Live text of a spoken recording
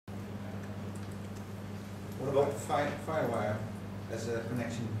about Firewire as a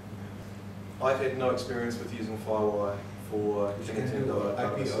connection? I've had no experience with using Firewire for connecting to a IP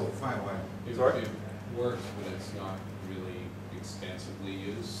database. of Firewire. Sorry? It works, but it's not really extensively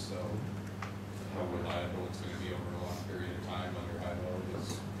used, so how reliable it's going to be over a long period of time under high load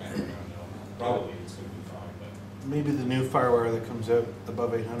is kind of unknown. Probably it's going to be fine, but Maybe the new Firewire that comes out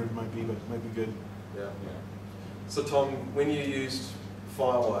above 800 might be good. Yeah. yeah. So Tom, when you used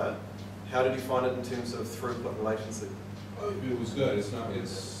Firewire, how did you find it in terms of throughput and latency? It was good. It's not.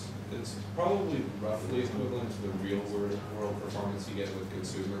 It's probably roughly equivalent to the real world performance you get with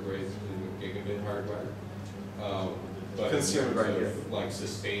consumer grade with gigabit hardware. But Consumer in terms grade, of like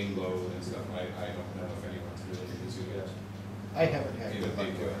sustained load and stuff, I don't know if anyone's really using it. I haven't had Even it.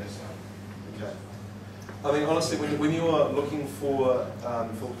 they do it. Okay. I mean, honestly, when you are looking for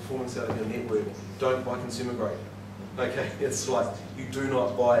performance out of your network, don't buy consumer grade. Okay, it's like you do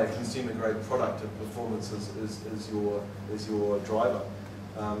not buy a consumer grade product if performance is your driver.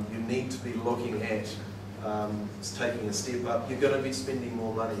 You need to be looking at taking a step up. You're going to be spending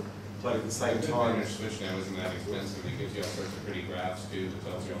more money, but at the same time, Your switch now isn't that expensive. It gives you all sorts of pretty graphs too that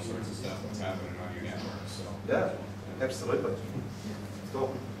tells you all sorts of stuff that's happening on your network. So yeah, absolutely.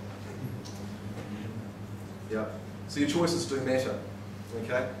 Cool. Yeah. So your choices do matter.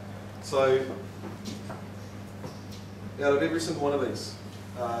 Okay. So out of every single one of these,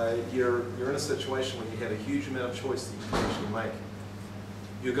 you're in a situation where you have a huge amount of choice that you can actually make.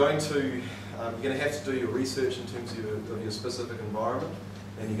 You're going to have to do your research in terms of your specific environment,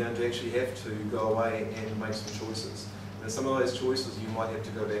 and you're going to actually have to go away and make some choices. Now, some of those choices you might have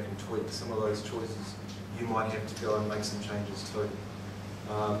to go back and tweak. Some of those choices you might have to go and make some changes too.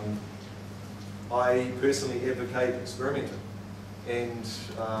 I personally advocate experimenting, and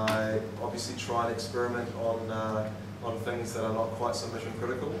obviously try and experiment on things that are not quite so mission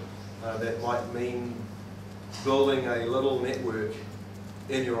critical. That might mean building a little network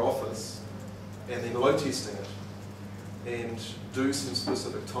in your office and then load testing it, and do some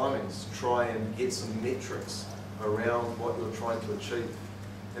specific timings, try and get some metrics around what you're trying to achieve,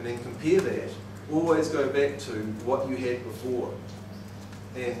 and then compare that. Always go back to what you had before,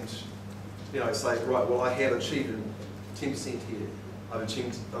 and say, right, well, I have achieved 10% here, I've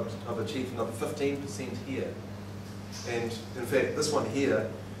achieved another 15% here, and in fact this one here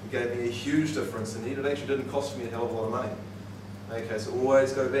gave me a huge difference, and it actually didn't cost me a hell of a lot of money. Okay, so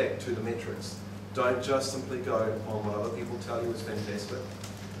always go back to the metrics. Don't just simply go upon what other people tell you is fantastic.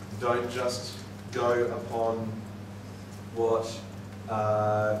 Don't just go upon what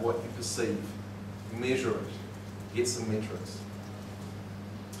you perceive. Measure it. Get some metrics.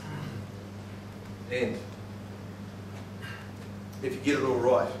 And if you get it all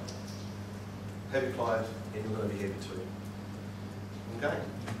right, have your client and you're going to be happy too. Okay?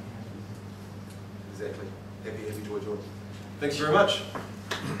 Exactly. Happy, joy, joy. Thanks very much.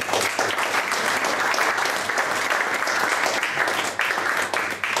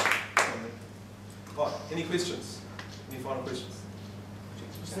 Right, any questions? Any final questions?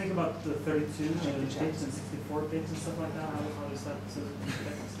 Just think about the 32 bits and 64 bits and stuff like that. How does that sort of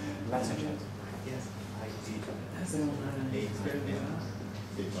affect? Yes. Has anyone had any experience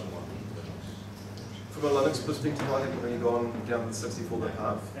with that? From a Linux perspective, I haven't really gone down the 64-bit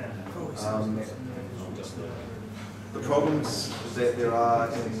path. The problems that there are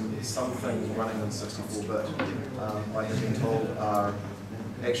in some things running on 64-bit, I have been told, are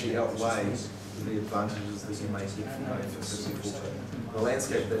actually outweigh the advantages that you may get from going for 64-bit. The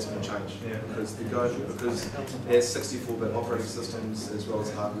landscape, that's going to change because as 64-bit operating systems as well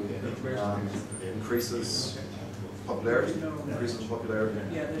as hardware increases popularity,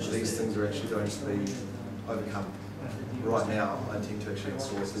 these things are actually going to be overcome. Right now, I tend to actually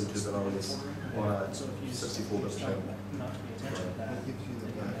install 32-bit OS on a 64-bit machine.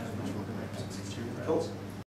 Cool.